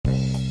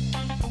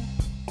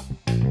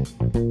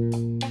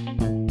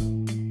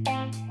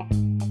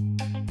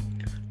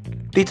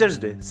Teachers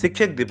day,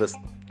 शिक्षक दिवस।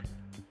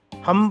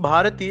 हम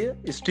भारतीय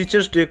इस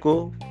टीचर्स डे को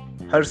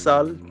हर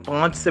साल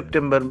 5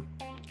 सितंबर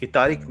की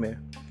तारीख में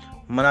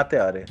मनाते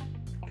आ रहे हैं।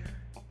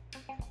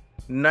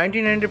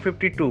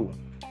 1952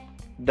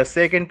 the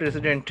second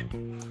president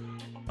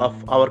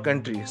of our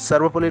country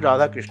Sarvepalli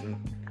Radhakrishnan,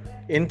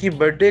 इनकी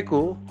बर्थडे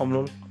को हम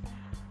लोग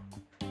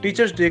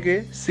टीचर्स डे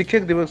के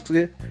शिक्षक दिवस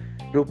के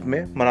रूप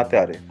में मनाते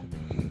आ रहे हैं।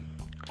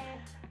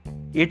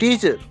 A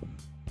teacher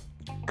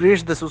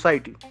creates the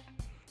society.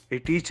 A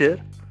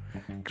teacher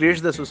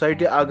creates the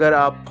society. अगर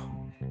आप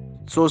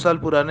 100 साल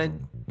पुराने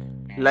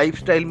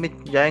लाइफस्टाइल में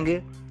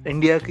जाएंगे,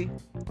 इंडिया की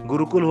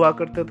गुरुकुल हुआ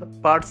करता था,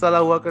 पाठशाला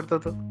हुआ करता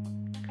था,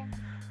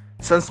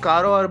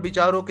 संस्कारों और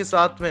विचारों के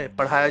साथ में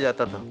पढ़ाया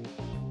जाता था।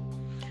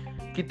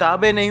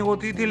 किताबें नहीं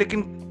होती थी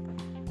लेकिन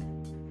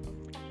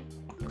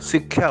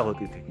शिक्षा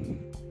होती थी।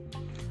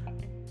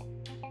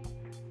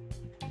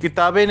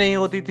 किताबें नहीं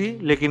होती थी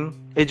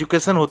लेकिन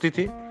एजुकेशन होती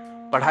थी,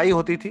 पढ़ाई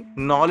होती थी,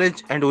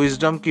 नॉलेज एंड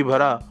विजडम की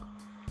भरा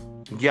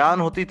ज्ञान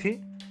होती थी।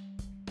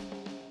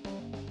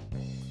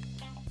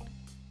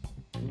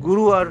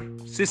 गुरु और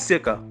शिष्य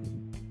का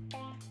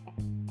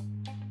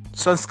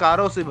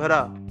संस्कारों से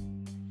भरा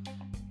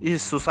ये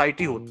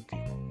सोसाइटी होती थी।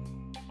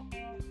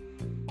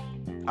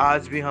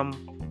 आज भी हम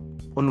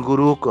उन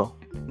गुरुओं को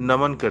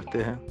नमन करते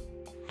हैं।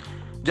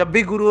 जब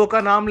भी गुरुओं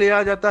का नाम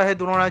लिया जाता है,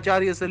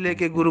 द्रोणाचार्य से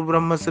लेके गुरु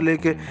ब्रह्मा से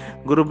लेके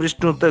गुरु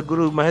विष्णु तक,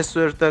 गुरु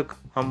महेश्वर तक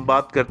हम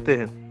बात करते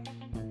हैं,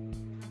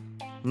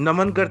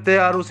 नमन करते हैं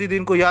और उसी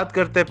दिन को याद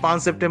करते हैं।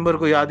 5 सितंबर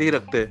को याद ही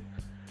रखते हैं।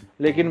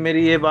 लेकिन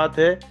मेरी ये बात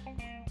है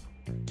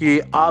कि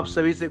आप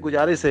सभी से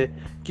गुजारिश है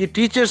कि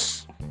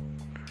टीचर्स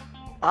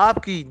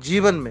आपकी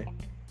जीवन में,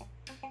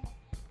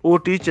 वो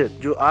टीचर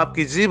जो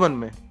आपकी जीवन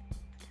में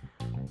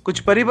कुछ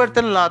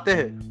परिवर्तन लाते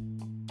हैं,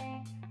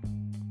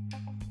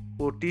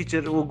 वो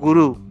टीचर, वो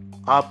गुरु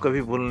आप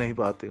कभी भूल नहीं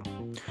पाते हो।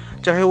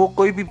 चाहे वो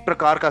कोई भी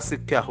प्रकार का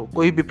शिक्षा हो,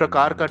 कोई भी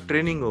प्रकार का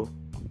ट्रेनिंग हो,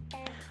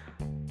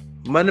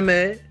 मन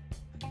में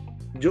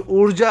जो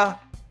ऊर्जा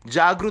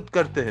जागृत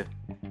करते हैं,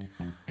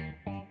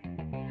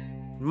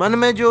 मन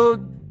में जो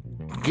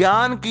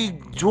ज्ञान की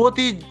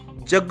ज्योति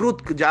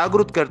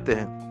जागृत करते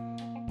हैं,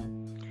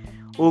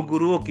 वो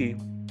गुरुओं की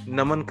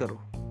नमन करो,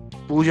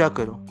 पूजा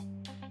करो,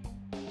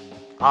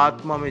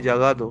 आत्मा में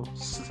जगा दो,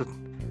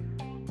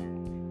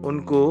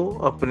 उनको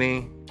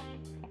अपनी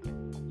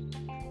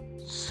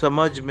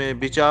समझ में,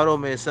 विचारों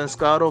में,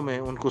 संस्कारों में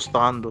उनको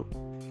स्थान दो।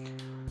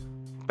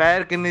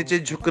 पैर के नीचे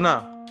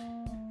झुकना,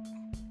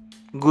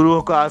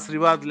 गुरुओं का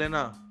आशीर्वाद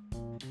लेना,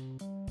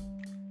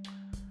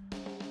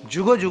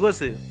 जुगों जुगों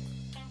से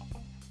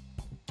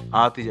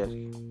आती जा रही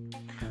है।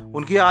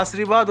 उनकी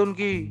आशीर्वाद,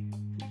 उनकी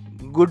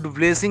गुड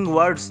ब्लेसिंग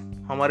वर्ड्स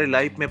हमारे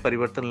लाइफ में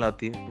परिवर्तन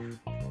लाती है।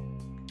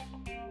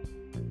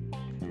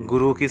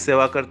 गुरु की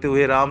सेवा करते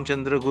हुए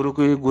रामचंद्र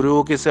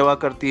गुरुओं की सेवा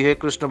करती है।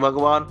 कृष्ण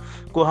भगवान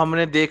को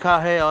हमने देखा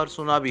है और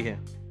सुना भी है।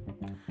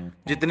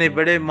 जितने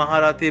बड़े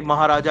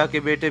महाराजा के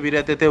बेटे भी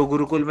रहते थे, वो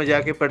गुरुकुल में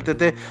जाके पढ़ते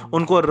थे।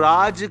 उनको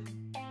राज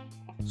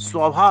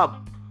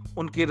स्वभाव,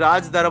 उनकी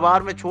राज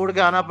दरबार में छोड़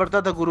के आना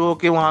पड़ता था गुरुओं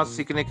के वहां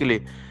सीखने के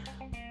लिए।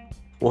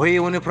 वही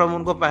यूनिफॉर्म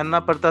उनको पहनना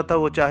पड़ता था,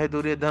 वो चाहे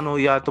दुर्योधन हो,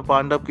 या तो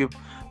पांडव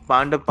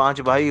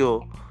 5 भाई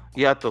हो,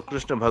 या तो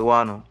कृष्ण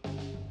भगवान हो।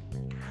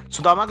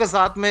 सुदामा के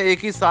साथ में एक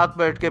ही साथ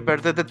बैठ के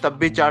पढ़ते थे, तब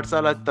भी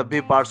चाटशाला, तब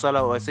भी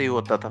पाठशाला वैसे ही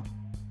होता था।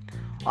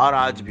 और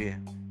आज भी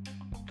है।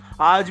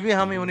 आज भी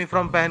हम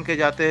यूनिफॉर्म पहन के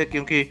जाते हैं,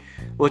 क्योंकि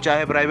वो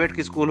चाहे प्राइवेट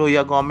की स्कूल हो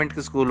या गवर्नमेंट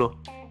की स्कूल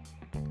हो,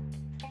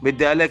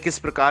 विद्यालय किस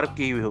प्रकार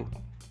की हो,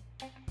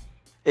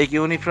 एक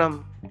यूनिफॉर्म,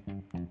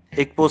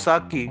 एक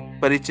पोशाक की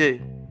परिचय,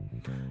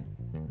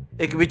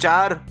 एक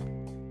विचार,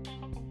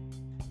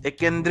 एक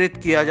केंद्रित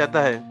किया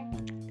जाता है।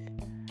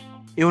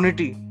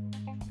 यूनिटी,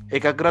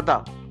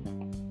 एकाग्रता,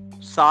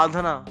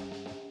 साधना,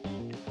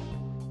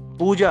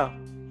 पूजा,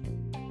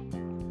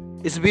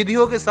 इस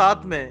विधियों के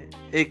साथ में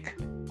एक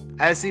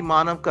ऐसी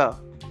मानव का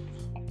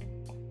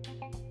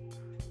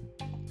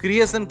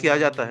क्रिएशन किया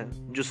जाता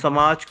है जो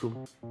समाज को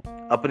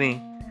अपनी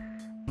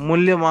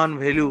मूल्यवान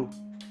वैल्यू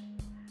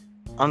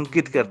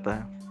अंकित करता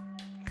है।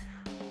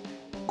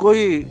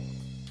 कोई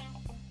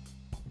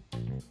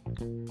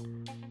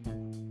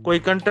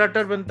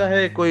कंट्रैक्टर बनता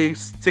है, कोई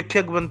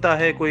शिक्षक बनता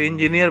है, कोई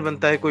इंजीनियर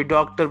बनता है, कोई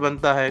डॉक्टर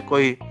बनता है,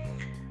 कोई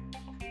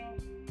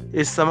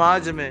इस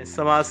समाज में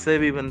समाज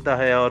सेवी बनता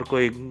है, और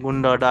कोई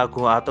गुंडा,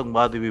 डाकू,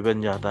 आतंकवादी भी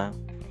बन जाता है।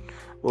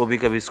 वो भी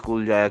कभी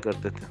स्कूल जाया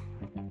करते थे।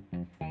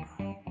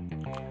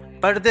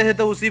 पढ़ते हैं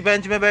तो उसी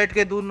बेंच में बैठ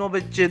के दोनों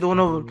बच्चे,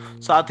 दोनों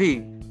साथी,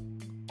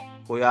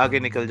 कोई आगे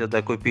निकल जाता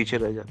है, कोई पीछे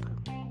रह जाता है।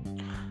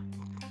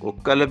 वो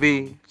कल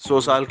भी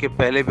 100 साल के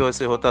पहले भी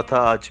वैसे होता था,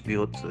 आज भी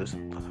होता था।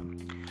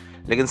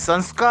 लेकिन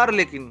संस्कार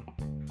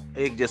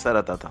एक जैसा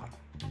रहता था।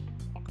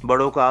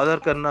 बड़ों का आदर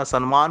करना,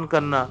 सम्मान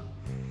करना,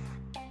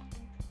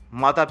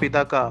 माता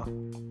पिता का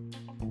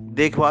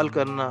देखभाल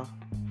करना,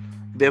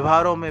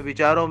 व्यवहारों में,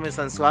 विचारों में,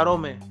 संस्कारों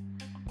में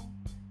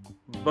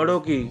बड़ों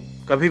की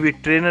कभी भी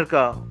ट्रेनर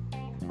का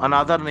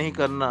अनादर नहीं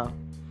करना,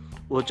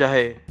 वो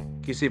चाहे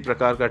किसी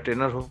प्रकार का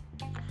ट्रेनर हो।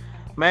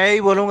 मैं यही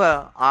बोलूँगा,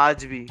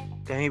 आज भी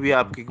कहीं भी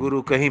आपकी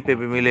गुरु कहीं पे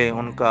भी मिले,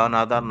 उनका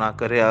अनादर ना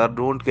करे और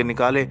ढूंढ के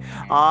निकाले।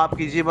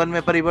 आपकी जीवन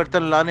में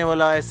परिवर्तन लाने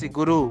वाला ऐसी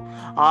गुरु,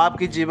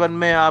 आपकी जीवन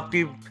में,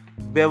 आपकी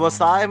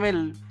व्यवसाय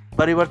में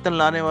परिवर्तन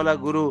लाने वाला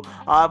गुरु,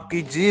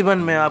 आपकी जीवन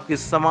में, आपकी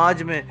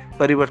समाज में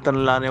परिवर्तन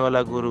लाने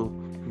वाला गुरु,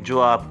 जो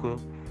आपको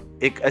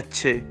एक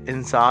अच्छे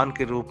इंसान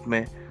के रूप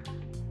में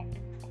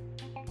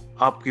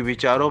आपके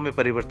विचारों में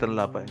परिवर्तन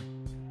ला पाए।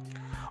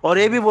 और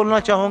ये भी बोलना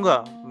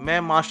चाहूँगा,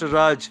 मैं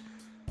master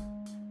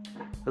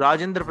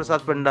Rajendra Prasad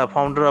Panda,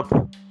 founder of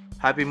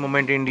happy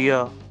moment India,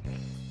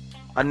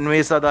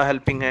 Anvesha the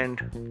helping hand,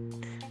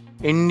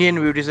 Indian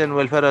beautician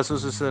welfare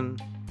association,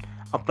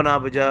 अपना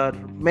बाजार,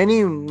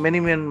 many many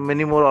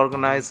many more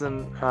organisation,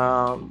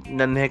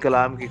 नन्हे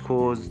कलाम की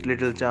खोज,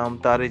 लिटिल चाम,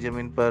 तारे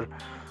जमीन पर,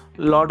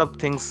 लॉट ऑफ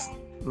थिंग्स।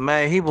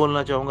 मैं ही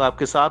बोलना चाहूँगा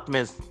आपके साथ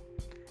में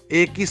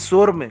एक ही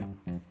स्वर में,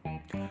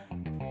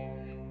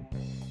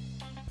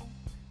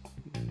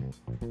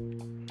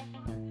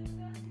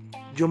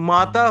 जो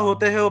माता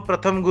होते हैं वो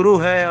प्रथम गुरु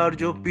है, और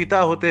जो पिता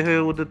होते हैं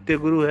वो द्वितीय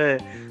गुरु है।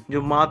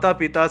 जो माता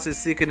पिता से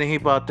सीख नहीं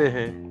पाते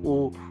हैं,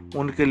 वो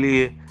उनके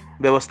लिए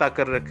व्यवस्था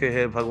कर रखे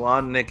हैं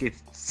भगवान ने कि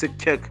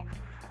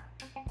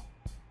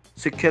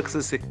शिक्षक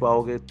से सीख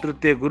पाओगे।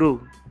 तृतीय गुरु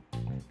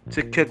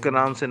शिक्षक के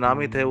नाम से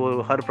नामित है,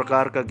 वो हर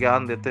प्रकार का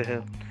ज्ञान देते हैं।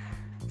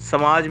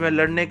 समाज में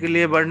लड़ने के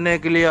लिए, बढ़ने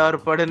के लिए और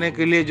पढ़ने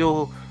के लिए जो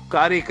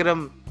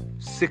कार्यक्रम,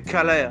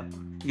 शिक्षालय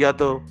या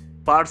तो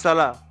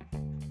पाठशाला,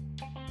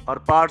 और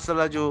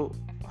पाठशाला जो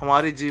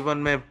हमारे जीवन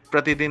में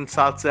प्रतिदिन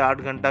 7 से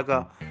 8 घंटा का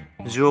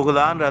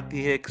योगदान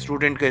रहती है एक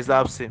स्टूडेंट के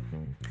हिसाब से।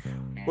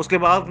 उसके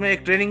बाद में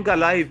एक ट्रेनिंग का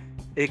लाइफ,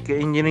 एक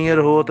इंजीनियर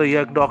हो तो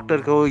या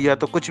डॉक्टर हो या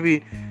तो कुछ भी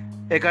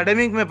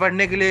एकेडमिक में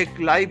पढ़ने के लिए एक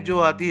लाइफ जो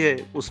आती है,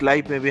 उस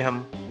लाइफ में भी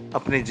हम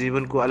अपने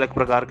जीवन को अलग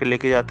प्रकार के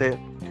लेके जाते हैं।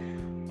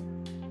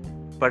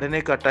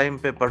 पढ़ने का टाइम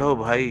पे पढ़ो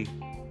भाई,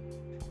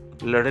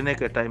 लड़ने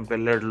के टाइम पे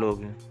लड़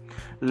लोगे।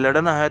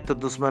 लड़ना है तो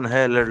दुश्मन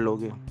है, लड़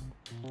लोगे।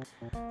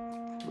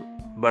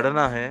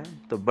 बढ़ना है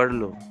तो बढ़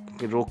लो,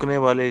 कि रोकने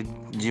वाले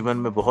जीवन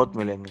में बहुत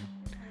मिलेंगे।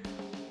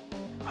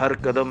 हर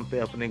कदम पे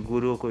अपने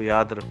गुरुओं को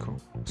याद रखो,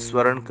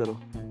 स्मरण करो।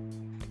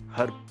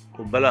 हर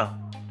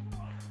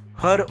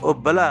वो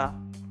बला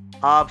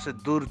आपसे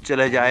दूर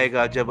चले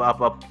जाएगा जब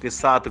आप आपके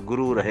साथ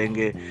गुरु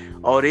रहेंगे।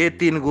 और ये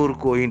 3 गुरु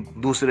कोई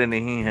दूसरे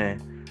नहीं हैं,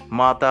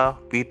 माता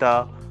पिता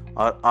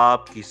और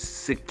आपकी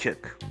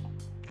शिक्षक।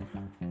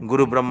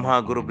 गुरु ब्रह्मा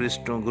गुरु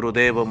विष्णु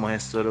गुरुदेव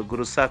महेश्वर,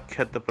 गुरु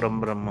साक्षात परम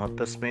ब्रह्म,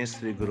 तस्मै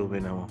श्री गुरुवे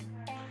नमः।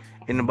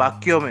 इन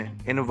वाक्यों में,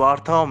 इन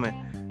वार्ताओं में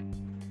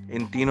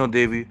इन तीनों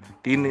देवी,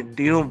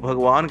 तीनों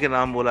भगवान के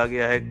नाम बोला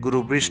गया है।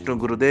 गुरु विष्णु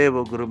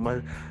गुरुदेव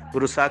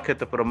गुरु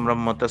साक्षात परम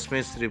ब्रह्म,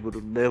 तस्मै श्री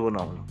गुरुदेव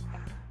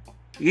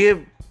नमः। ये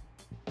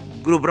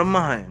गुरु ब्रह्मा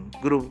है,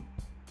 गुरु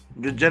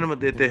जो जन्म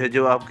देते हैं,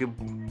 जो आपकी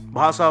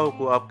भाषाओं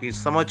को, आपकी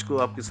समझ को,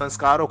 आपके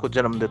संस्कारों को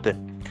जन्म देते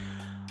हैं।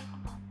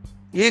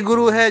 ये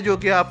गुरु है जो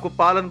कि आपको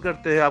पालन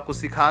करते हैं, आपको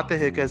सिखाते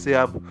हैं कैसे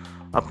आप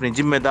अपनी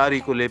जिम्मेदारी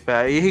को ले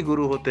पाए। यही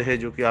गुरु होते हैं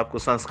जो कि आपको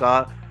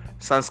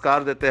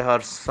संस्कार देते हैं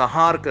और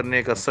संहार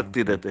करने का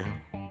शक्ति देते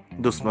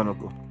हैं दुश्मनों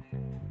को।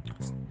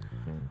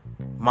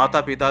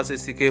 माता पिता से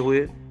सीखे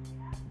हुए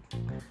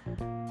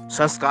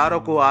संस्कारों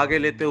को आगे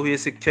लेते हुए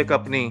शिक्षक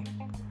अपनी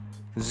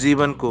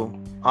जीवन को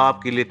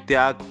आपके लिए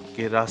त्याग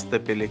के रास्ते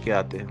पे लेके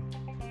आते हैं।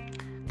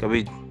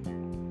 कभी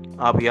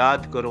आप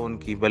याद करो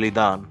उनकी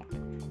बलिदान,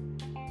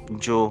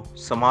 जो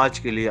समाज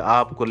के लिए,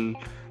 आपको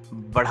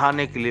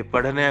बढ़ाने के लिए,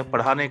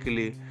 पढ़ाने के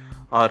लिए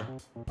और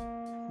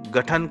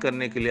गठन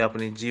करने के लिए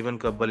अपने जीवन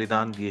का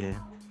बलिदान दिए हैं।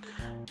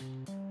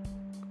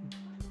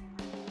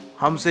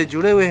 हमसे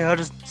जुड़े हुए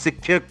हर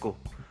शिक्षक को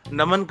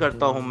नमन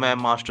करता हूं मैं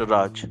मास्टर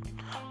राज।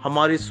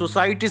 हमारी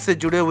सोसाइटी से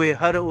जुड़े हुए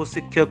हर वो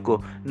शिक्षक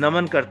को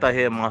नमन करता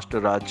है मास्टर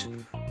राज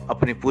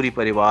अपने पूरी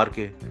परिवार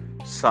के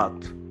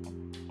साथ।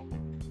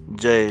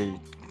 जय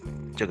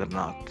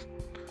जगन्नाथ,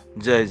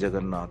 जय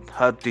जगन्नाथ।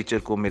 हर टीचर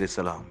को मेरे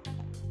सलाम।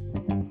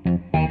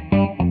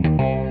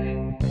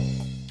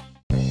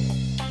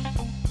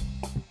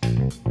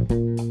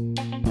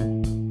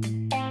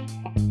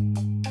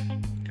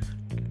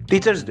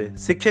 टीचर्स डे,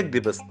 शिक्षक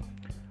दिवस।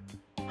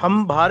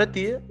 हम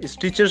भारतीय इस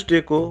टीचर्स डे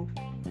को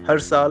हर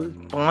साल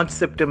 5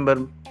 सितंबर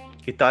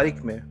की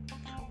तारीख में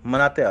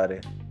मनाते आ रहे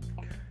हैं।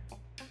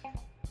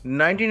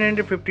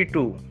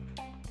 1952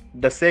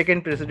 the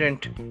second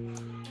president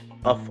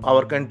of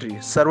our country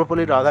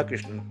Sarvepalli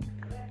Radhakrishnan,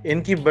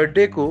 इनकी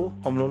बर्थडे को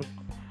हम लोग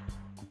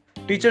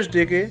टीचर्स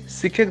डे के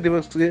शिक्षक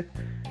दिवस के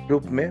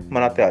रूप में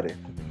मनाते आ रहे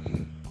हैं।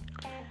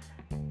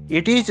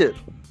 A teacher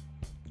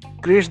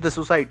creates the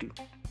society,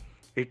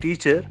 a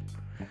teacher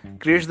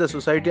creates the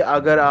society.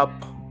 अगर आप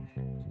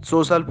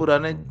 100 साल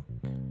पुराने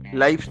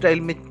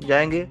लाइफस्टाइल में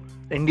जाएंगे,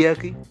 इंडिया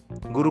की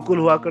गुरुकुल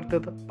हुआ करता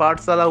था,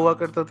 पाठशाला हुआ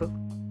करता था,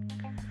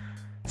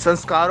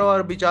 संस्कारों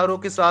और विचारों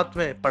के साथ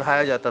में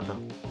पढ़ाया जाता था।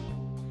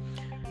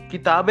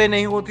 किताबें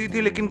नहीं होती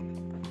थी लेकिन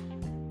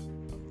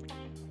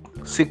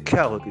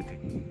शिक्षा होती थी।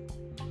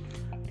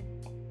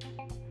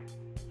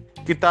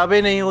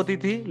 किताबें नहीं होती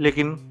थी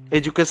लेकिन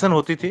एजुकेशन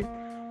होती थी,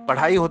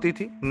 पढ़ाई होती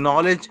थी।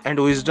 नॉलेज एंड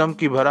विजडम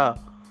की भरा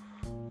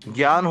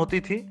ज्ञान होती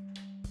थी,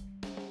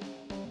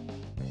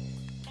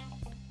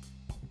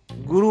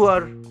 गुरु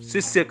और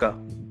शिष्य का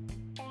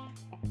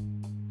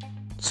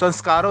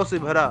संस्कारों से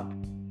भरा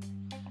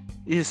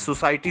ये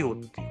सोसाइटी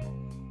होती थी।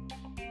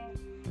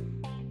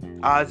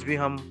 आज भी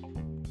हम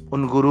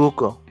उन गुरुओं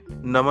को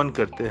नमन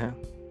करते हैं।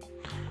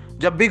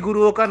 जब भी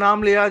गुरुओं का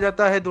नाम लिया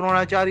जाता है,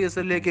 द्रोणाचार्य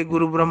से लेके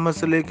गुरु ब्रह्मा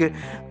से लेके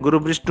गुरु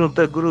विष्णु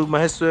तक, गुरु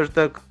महेश्वर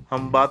तक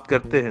हम बात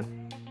करते हैं,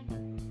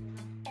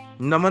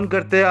 नमन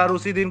करते हैं और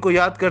उसी दिन को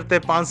याद करते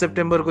हैं, 5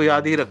 सितंबर को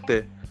याद ही रखते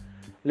हैं।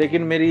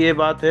 लेकिन मेरी ये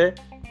बात है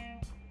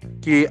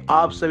कि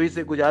आप सभी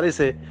से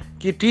गुजारिश है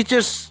कि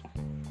टीचर्स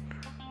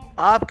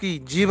आपकी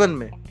जीवन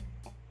में,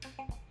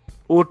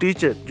 वो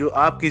टीचर जो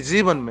आपकी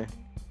जीवन में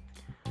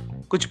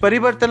कुछ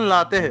परिवर्तन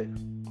लाते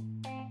हैं,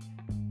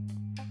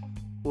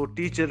 वो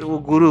टीचर, वो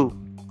गुरु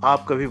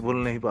आप कभी भूल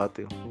नहीं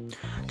पाते हो।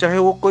 चाहे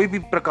वो कोई भी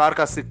प्रकार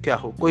का शिक्षा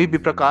हो, कोई भी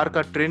प्रकार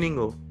का ट्रेनिंग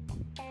हो,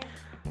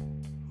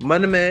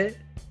 मन में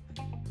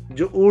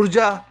जो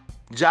ऊर्जा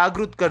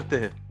जागृत करते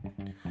हैं,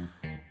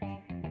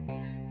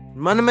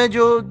 मन में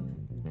जो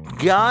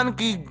ज्ञान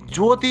की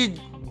ज्योति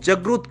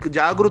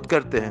जागृत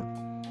करते हैं,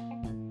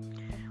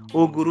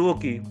 वो गुरुओं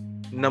की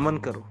नमन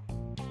करो,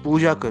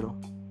 पूजा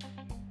करो,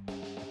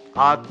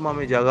 आत्मा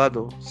में जगा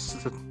दो,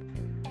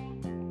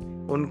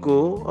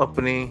 उनको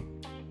अपनी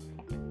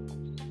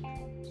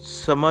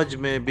समझ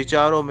में,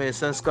 विचारों में,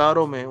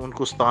 संस्कारों में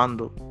उनको स्थान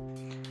दो।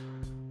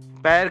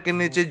 पैर के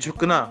नीचे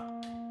झुकना,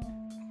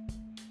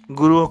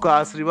 गुरुओं का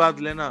आशीर्वाद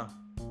लेना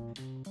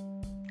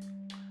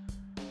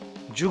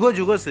जुगों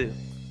जुगों से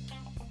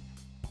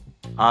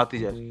आती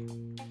जा रही है।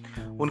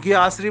 उनकी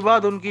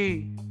आशीर्वाद,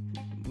 उनकी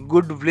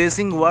गुड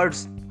ब्लेसिंग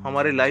वर्ड्स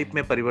हमारे लाइफ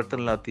में परिवर्तन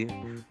लाती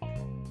है।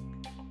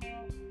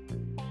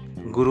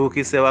 गुरु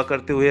की सेवा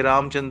करते हुए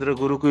रामचंद्र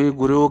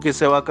गुरुओं की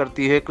सेवा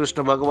करती है,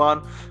 कृष्ण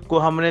भगवान को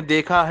हमने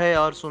देखा है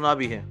और सुना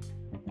भी है।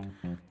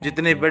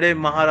 जितने बड़े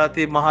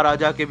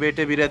महाराजा के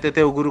बेटे भी रहते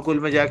थे, वो गुरुकुल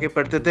में जाके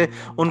पढ़ते थे।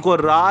 उनको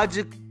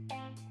राज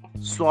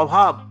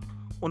स्वभाव,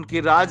 उनकी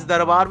राज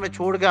दरबार में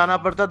छोड़ के आना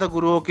पड़ता था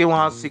गुरुओं के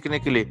वहां सीखने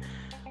के लिए।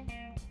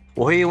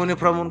 वही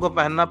यूनिफॉर्म उनको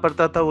पहनना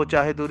पड़ता था, वो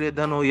चाहे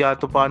दुर्योधन हो, या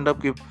तो पांडव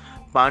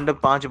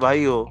 5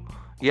 भाई हो,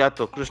 या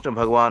तो कृष्ण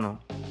भगवान हो।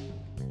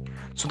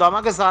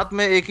 सुदामा के साथ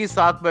में एक ही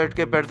साथ बैठ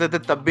के पढ़ते थे,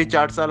 तब भी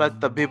चाटशाला,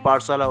 तब भी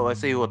पाठशाला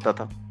वैसे ही होता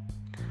था।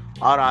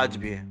 और आज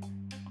भी है,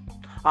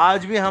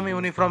 आज भी हम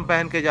यूनिफॉर्म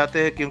पहन के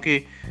जाते हैं,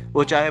 क्योंकि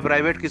वो चाहे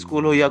प्राइवेट की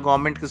स्कूल हो या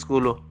गवर्नमेंट की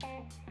स्कूल हो,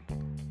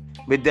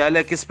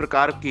 विद्यालय किस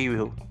प्रकार की भी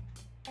हो,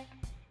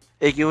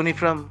 एक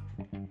यूनिफॉर्म,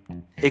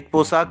 एक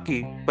पोशाक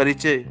की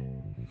परिचय,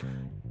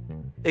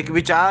 एक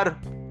विचार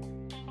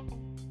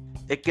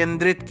एक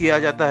केंद्रित किया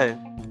जाता है,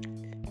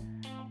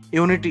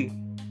 यूनिटी,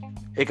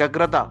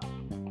 एकाग्रता,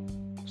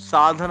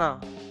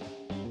 साधना,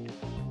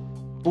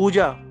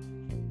 पूजा,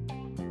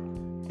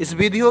 इस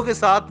विधियों के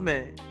साथ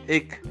में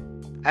एक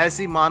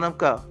ऐसी मानव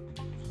का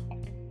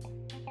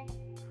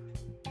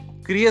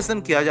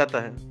क्रिएशन किया जाता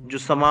है जो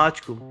समाज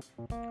को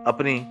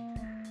अपनी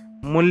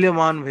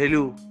मूल्यवान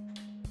वैल्यू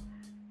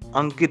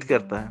अंकित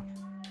करता है।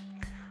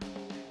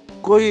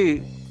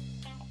 कोई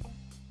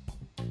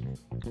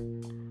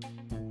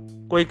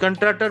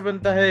कंट्रैक्टर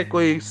बनता है,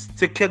 कोई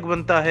शिक्षक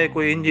बनता है,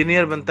 कोई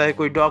इंजीनियर बनता है,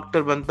 कोई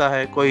डॉक्टर बनता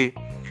है, कोई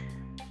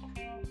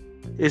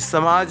इस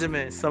समाज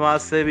में समाज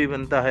सेवी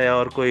बनता है,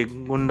 और कोई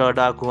गुंडा,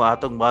 डाकू,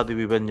 आतंकवादी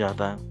भी बन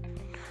जाता है।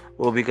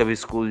 वो भी कभी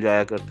स्कूल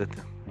जाया करते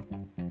थे।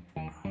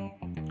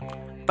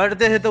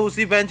 पढ़ते हैं तो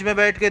उसी बेंच में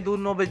बैठ के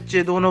दोनों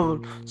बच्चे, दोनों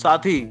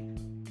साथी,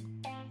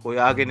 कोई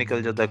आगे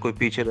निकल जाता है, कोई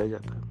पीछे रह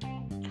जाता है।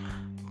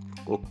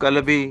 वो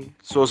कल भी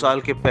 100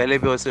 साल के पहले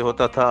भी वैसे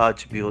होता था,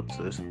 आज भी हो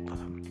सकता है।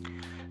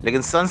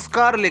 लेकिन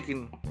संस्कार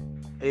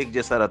एक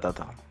जैसा रहता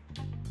था।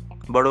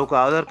 बड़ों का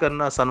आदर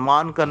करना,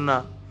 सम्मान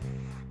करना,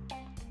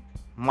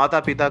 माता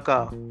पिता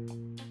का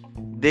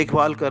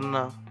देखभाल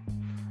करना,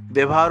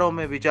 व्यवहारों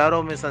में,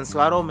 विचारों में,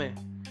 संस्कारों में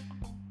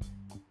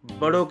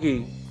बड़ों की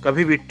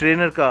कभी भी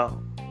ट्रेनर का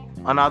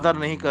अनादर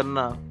नहीं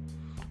करना,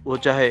 वो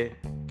चाहे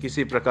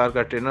किसी प्रकार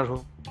का ट्रेनर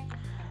हो।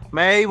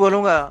 मैं यही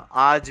बोलूँगा,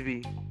 आज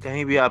भी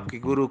कहीं भी आपकी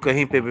गुरु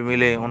कहीं पे भी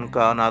मिले,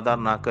 उनका अनादर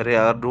ना करे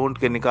और ढूंढ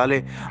के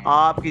निकाले।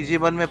 आपकी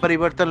जीवन में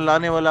परिवर्तन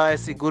लाने वाला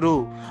ऐसी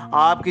गुरु,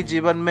 आपकी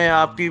जीवन में,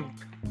 आपकी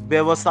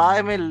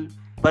व्यवसाय में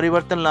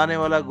परिवर्तन लाने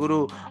वाला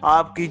गुरु,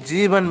 आपकी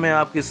जीवन में,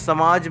 आपके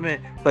समाज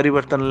में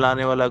परिवर्तन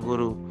लाने वाला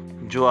गुरु,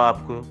 जो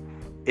आपको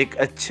एक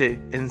अच्छे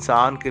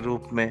इंसान के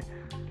रूप में,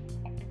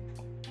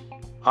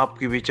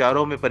 आपके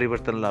विचारों में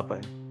परिवर्तन ला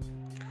पाए।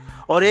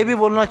 और ये भी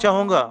बोलना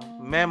चाहूँगा,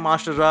 मैं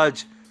master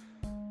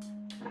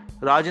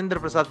Rajendra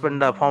Prasad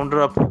Panda, founder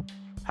of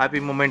happy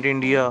moment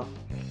India,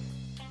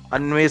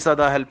 Anvesha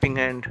the helping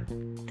hand,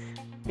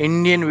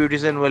 Indian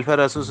beautician welfare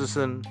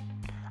association,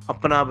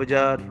 अपना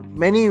बाजार,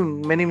 many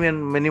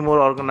more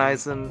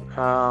ऑर्गेनाइजेशन,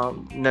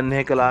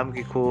 नन्हे कलाम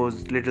की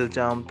खोज, लिटिल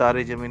चाम,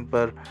 तारे जमीन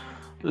पर,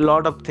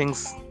 लॉट ऑफ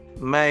थिंग्स।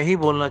 मैं यही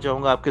बोलना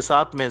चाहूँगा आपके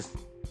साथ में,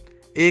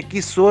 एक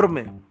ही स्वर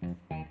में,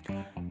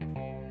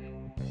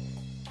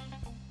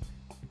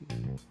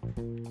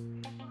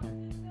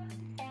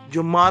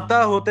 जो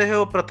माता होते हैं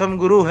वो प्रथम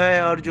गुरु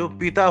है, और जो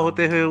पिता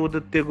होते हैं वो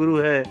द्वितीय गुरु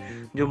है।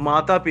 जो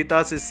माता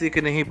पिता से सीख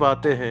नहीं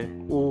पाते हैं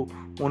वो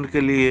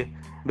उनके लिए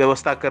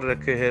व्यवस्था कर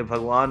रखे हैं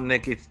भगवान ने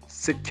कि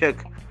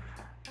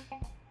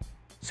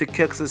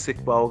शिक्षक से सीख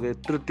पाओगे।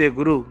 तृतीय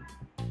गुरु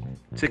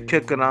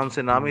शिक्षक के नाम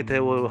से नामित है,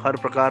 वो हर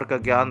प्रकार का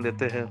ज्ञान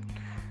देते हैं।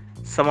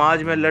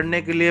 समाज में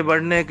लड़ने के लिए,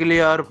 बढ़ने के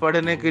लिए और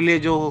पढ़ने के लिए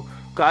जो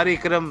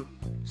कार्यक्रम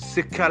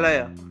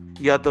शिक्षालय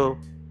या तो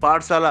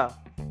पाठशाला,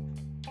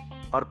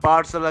 और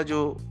पाठशाला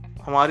जो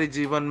हमारे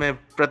जीवन में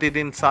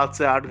प्रतिदिन 7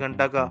 से 8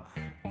 घंटा का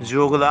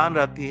योगदान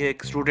रहती है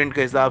एक स्टूडेंट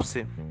के हिसाब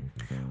से।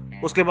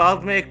 उसके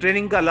बाद में एक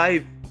ट्रेनिंग का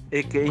लाइफ,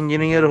 एक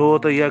इंजीनियर हो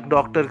तो या एक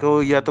डॉक्टर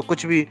हो या तो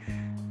कुछ भी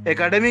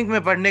एकेडमिक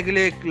में पढ़ने के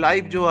लिए एक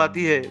लाइफ जो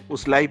आती है,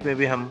 उस लाइफ में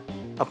भी हम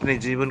अपने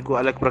जीवन को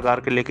अलग प्रकार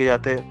के लेके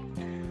जाते हैं।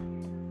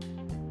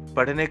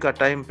 पढ़ने का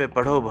टाइम पे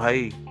पढ़ो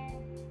भाई,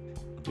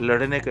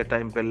 लड़ने के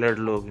टाइम पे लड़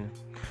लोगे।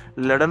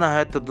 लड़ना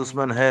है तो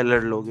दुश्मन है,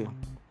 लड़ लोगे।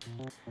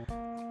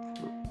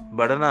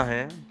 बढ़ना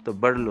है तो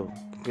बढ़ लो,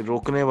 कि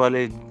रोकने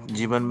वाले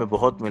जीवन में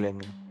बहुत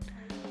मिलेंगे।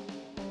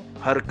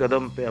 हर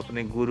कदम पे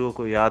अपने गुरुओं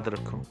को याद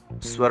रखो,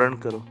 स्मरण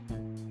करो।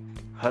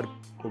 हर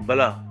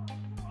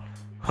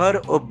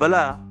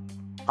बला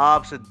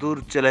आपसे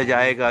दूर चले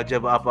जाएगा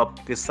जब आप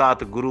आपके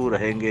साथ गुरु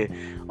रहेंगे।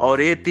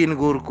 और ये 3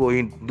 गुरु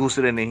कोई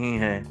दूसरे नहीं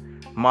हैं,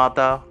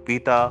 माता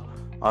पिता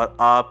और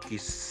आपकी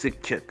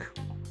शिक्षक।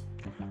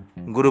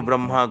 गुरु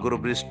ब्रह्मा गुरु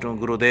विष्णु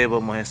गुरुदेव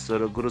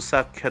महेश्वर, गुरु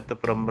साक्षात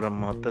परम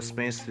ब्रह्म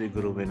तस्मै श्री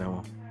गुरुवे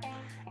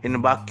नमः। इन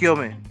वाक्यों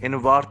में, इन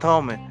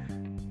वार्ताओं में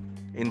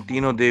इन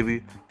तीनों देवी,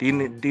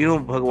 तीनों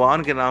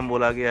भगवान के नाम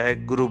बोला गया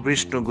है। गुरु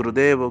विष्णु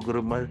गुरुदेव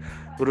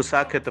गुरु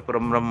साक्षात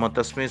परम ब्रह्म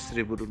तस्मै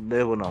श्री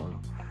गुरुदेव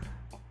नमः।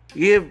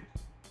 ये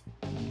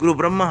गुरु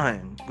ब्रह्मा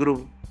है, गुरु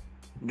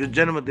जो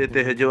जन्म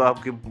देते हैं, जो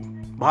आपकी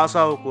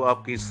भाषाओं को,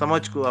 आपकी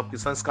समझ को, आपके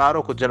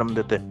संस्कारों को जन्म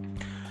देते हैं।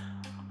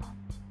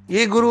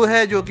 ये गुरु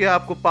है जो कि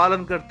आपको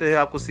पालन करते हैं,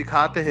 आपको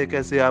सिखाते हैं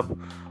कैसे आप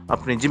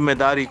अपनी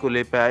जिम्मेदारी को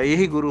ले पाए।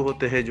 यही गुरु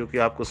होते हैं जो कि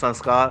आपको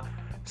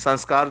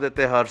संस्कार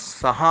देते हैं और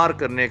संहार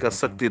करने का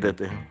शक्ति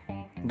देते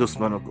हैं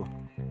दुश्मनों को।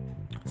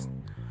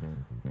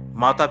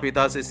 माता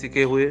पिता से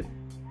सीखे हुए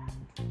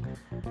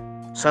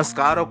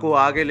संस्कारों को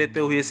आगे लेते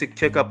हुए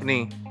शिक्षक अपनी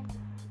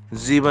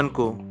जीवन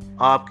को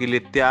आपके लिए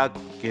त्याग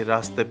के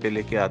रास्ते पे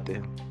लेके आते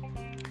हैं।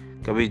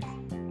 कभी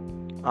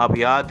आप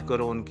याद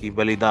करो उनकी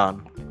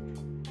बलिदान,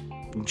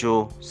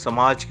 जो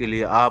समाज के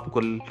लिए,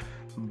 आपको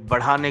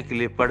बढ़ाने के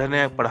लिए,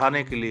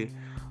 पढ़ाने के लिए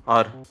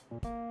और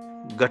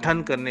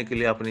गठन करने के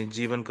लिए अपने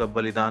जीवन का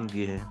बलिदान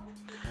दिए हैं।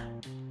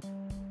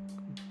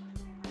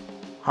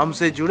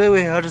 हमसे जुड़े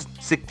हुए हर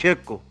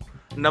शिक्षक को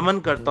नमन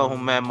करता हूं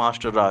मैं,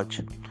 मास्टर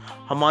राज।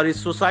 हमारी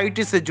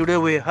सोसाइटी से जुड़े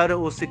हुए हर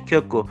वो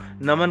शिक्षक को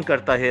नमन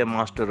करता है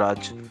मास्टर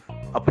राज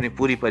अपने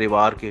पूरी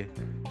परिवार के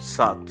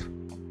साथ।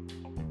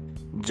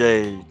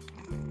 जय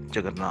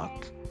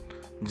जगन्नाथ,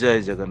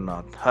 जय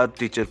जगन्नाथ। हर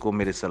टीचर को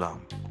मेरे सलाम।